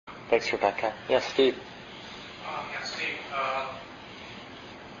Thanks, Rebecca. Yes, Steve. Steve.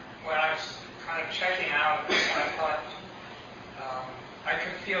 When I was kind of checking out, I thought I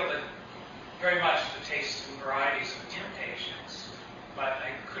could feel that very much the tastes and varieties of impatience, but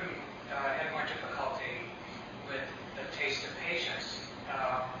I couldn't had more difficulty with the taste of patience.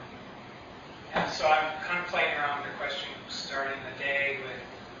 And so I'm kind of playing around with the question starting the day with,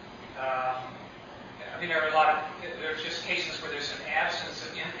 there's just cases where there's an absence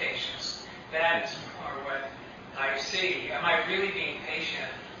of impatience. That is more what I see. Am I really being patient?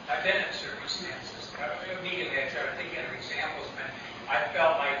 I've been in circumstances. Immediately I started thinking of examples, but I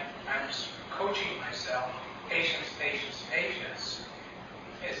felt like I was coaching myself. Patience, patience, patience.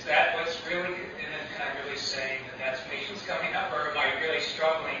 Is that what's really, and then can I really say that that's patience coming up, or am I really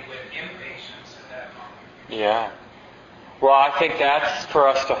struggling with impatience at that moment? Yeah. Well, I think that's for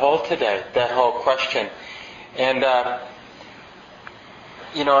us to hold today, that whole question. And,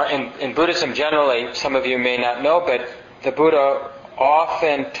 in Buddhism generally, some of you may not know, but the Buddha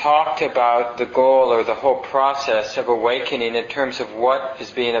often talked about the goal or the whole process of awakening in terms of what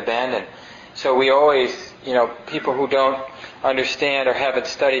is being abandoned. So we always, people who don't understand or haven't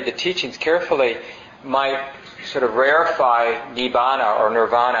studied the teachings carefully might sort of rarefy nibbana or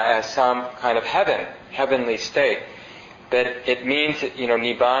nirvana as some kind of heavenly state. But it means that,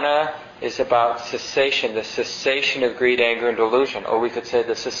 nibbana is about cessation, the cessation of greed, anger, and delusion. Or we could say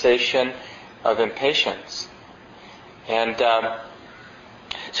the cessation of impatience. And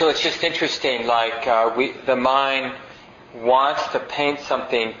so it's just interesting, like the mind wants to paint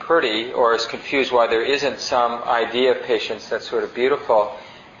something pretty or is confused why there isn't some idea of patience that's sort of beautiful,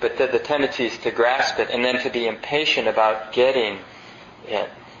 but the tendency is to grasp it and then to be impatient about getting it,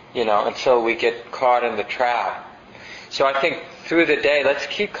 and so we get caught in the trap. So I think through the day, let's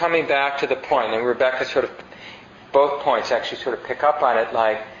keep coming back to the point, and Rebecca sort of, both points actually sort of pick up on it,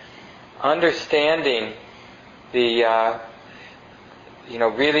 like understanding the,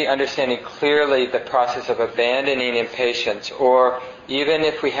 really understanding clearly the process of abandoning impatience, or even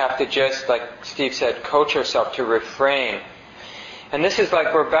if we have to just, like Steve said, coach ourselves to refrain. And this is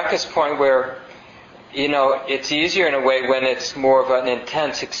like Rebecca's point where, it's easier in a way when it's more of an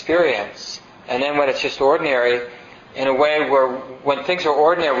intense experience. And then when it's just ordinary, in a way where when things are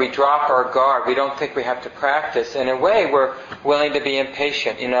ordinary, we drop our guard. We don't think we have to practice. In a way, we're willing to be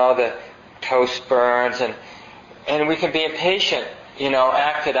impatient. The toast burns, and we can be impatient,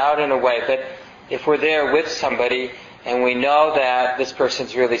 act it out in a way. But if we're there with somebody and we know that this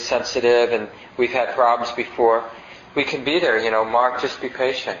person's really sensitive and we've had problems before, we can be there, Mark, just be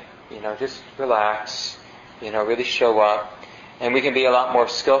patient, just relax, really show up. And we can be a lot more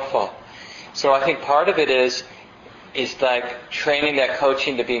skillful. So I think part of it is like training that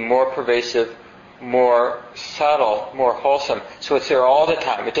coaching to be more pervasive, more subtle, more wholesome. So it's there all the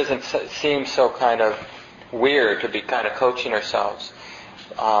time. It doesn't seem so kind of weird to be kind of coaching ourselves,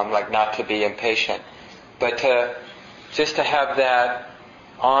 like not to be impatient. But just to have that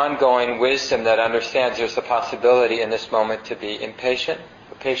ongoing wisdom that understands there's the possibility in this moment to be impatient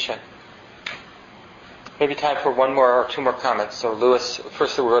or patient. Maybe time for one more or two more comments. So Louis,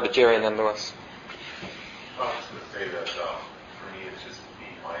 first we'll go to Jerry and then Louis. I was going to say that for me it's just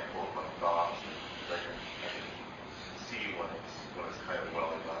being mindful of my thoughts. I can see when it's kind of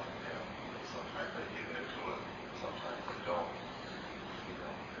welling up, and sometimes I get into it, sometimes I don't.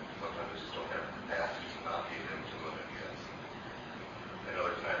 Sometimes I just don't have the capacity to not get into it, I guess. And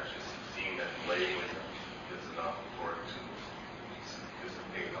other times just seeing that labeling is enough for it to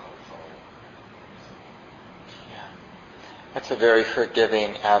dissipate on its own. Yeah. That's a very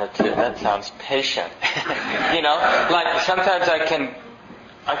forgiving attitude. That sounds patient. Like sometimes I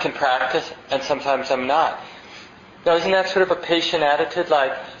can practice and sometimes I'm not. Now, isn't that sort of a patient attitude?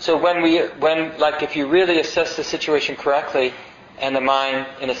 Like, so when if you really assess the situation correctly and the mind,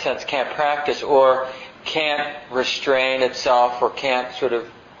 in a sense, can't practice or can't restrain itself or can't sort of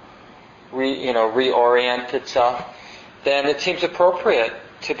reorient itself, then it seems appropriate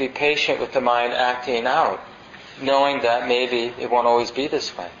to be patient with the mind acting out, knowing that maybe it won't always be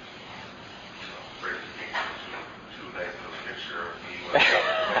this way. Too nice of a picture of me or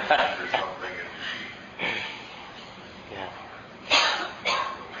something. Yeah.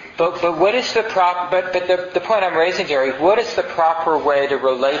 But what is the the point I'm raising, Jerry, what is the proper way to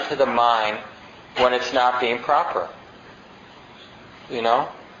relate to the mind when it's not being proper? I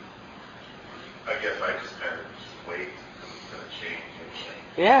guess I just kind of just wait until it's going to change.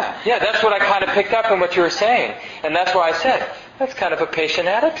 Yeah, that's what I kind of picked up on what you were saying. And that's why I said, that's kind of a patient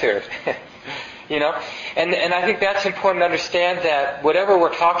attitude. And I think that's important to understand that whatever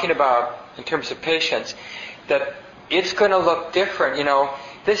we're talking about in terms of patience, that it's going to look different.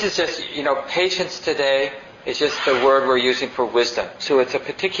 this is just, patience today is just the word we're using for wisdom. So it's a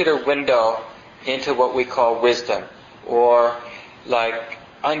particular window into what we call wisdom, or like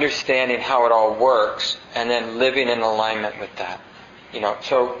understanding how it all works and then living in alignment with that.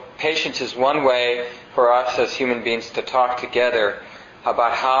 So patience is one way for us as human beings to talk together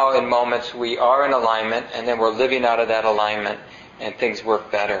about how in moments we are in alignment and then we're living out of that alignment and things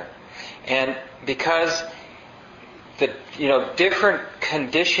work better. And because the different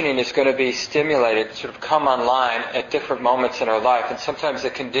conditioning is going to be stimulated, sort of come online at different moments in our life, and sometimes the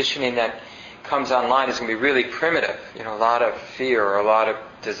conditioning that comes online is going to be really primitive, a lot of fear or a lot of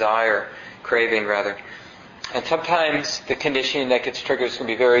desire, craving rather. And sometimes the conditioning that gets triggered is going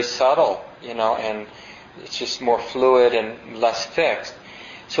to be very subtle, and it's just more fluid and less fixed.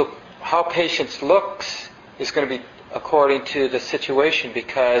 So how patience looks is going to be according to the situation,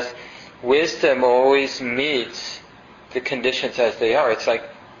 because wisdom always meets the conditions as they are. It's like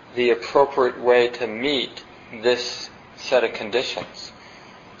the appropriate way to meet this set of conditions.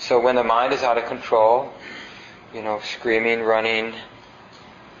 So when the mind is out of control, screaming, running,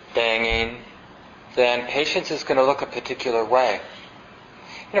 banging, then patience is going to look a particular way.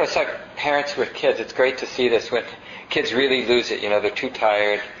 It's like parents with kids. It's great to see this when kids really lose it. They're too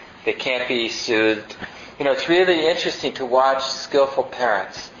tired. They can't be soothed. It's really interesting to watch skillful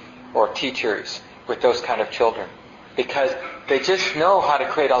parents or teachers with those kind of children, because they just know how to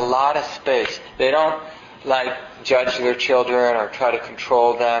create a lot of space. They don't judge their children or try to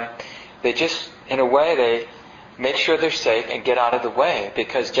control them. They just, in a way, they make sure they're safe and get out of the way,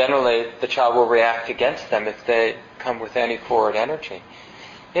 because generally the child will react against them if they come with any forward energy.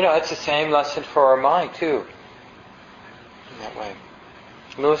 It's the same lesson for our mind too, in that way.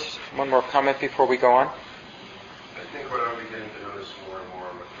 Louis, one more comment before we go on? I think what I'm beginning to notice more and more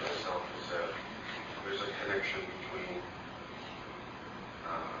with myself is that there's a connection between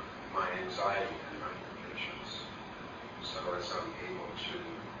my anxiety and my impatience. So as I'm able to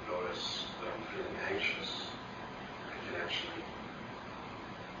notice that I'm feeling anxious, I can actually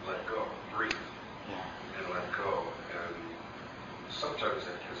let go, breathe, and let go. And sometimes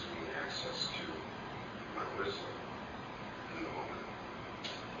that gives me access to my wisdom in the moment.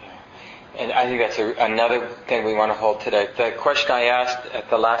 And I think that's another thing we want to hold today. The question I asked at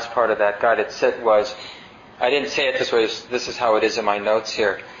the last part of that guided sit was, I didn't say it this way, this is how it is in my notes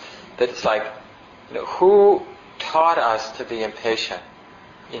here, that it's like, who taught us to be impatient?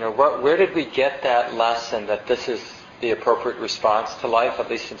 Where did we get that lesson that this is the appropriate response to life, at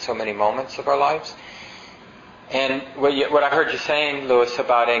least in so many moments of our lives? And what I heard you saying, Louis,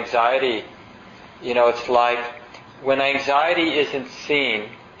 about anxiety, it's like when anxiety isn't seen,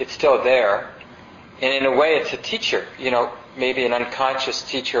 it's still there. And in a way, it's a teacher, maybe an unconscious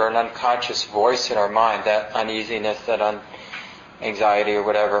teacher or an unconscious voice in our mind, that uneasiness, that anxiety or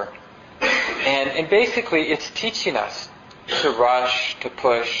whatever. And basically, it's teaching us to rush, to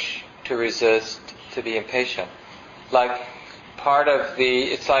push, to resist, to be impatient.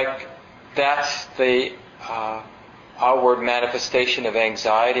 It's like that's the outward manifestation of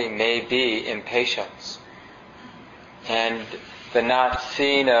anxiety may be impatience. And the not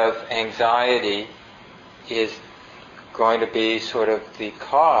seeing of anxiety is going to be sort of the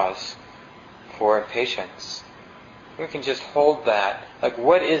cause for impatience. We can just hold that.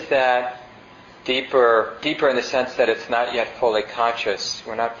 What is that deeper in the sense that it's not yet fully conscious,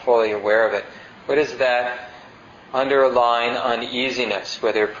 we're not fully aware of it. What is that underlying uneasiness,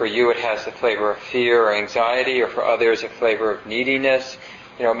 whether for you it has the flavor of fear or anxiety, or for others a flavor of neediness?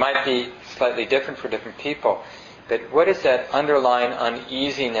 It might be slightly different for different people. But what is that underlying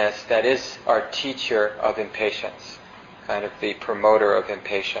uneasiness that is our teacher of impatience, kind of the promoter of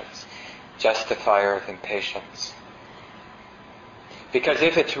impatience, justifier of impatience? Because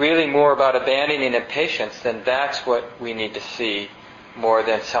if it's really more about abandoning impatience, then that's what we need to see more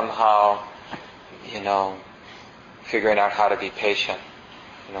than somehow, figuring out how to be patient,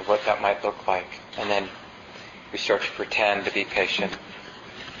 what that might look like. And then we start to pretend to be patient.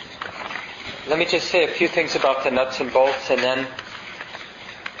 Let me just say a few things about the nuts and bolts, and then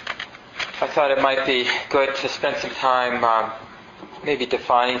I thought it might be good to spend some time maybe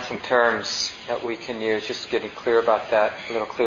defining some terms that we can use, just getting clear about that, a little clearer.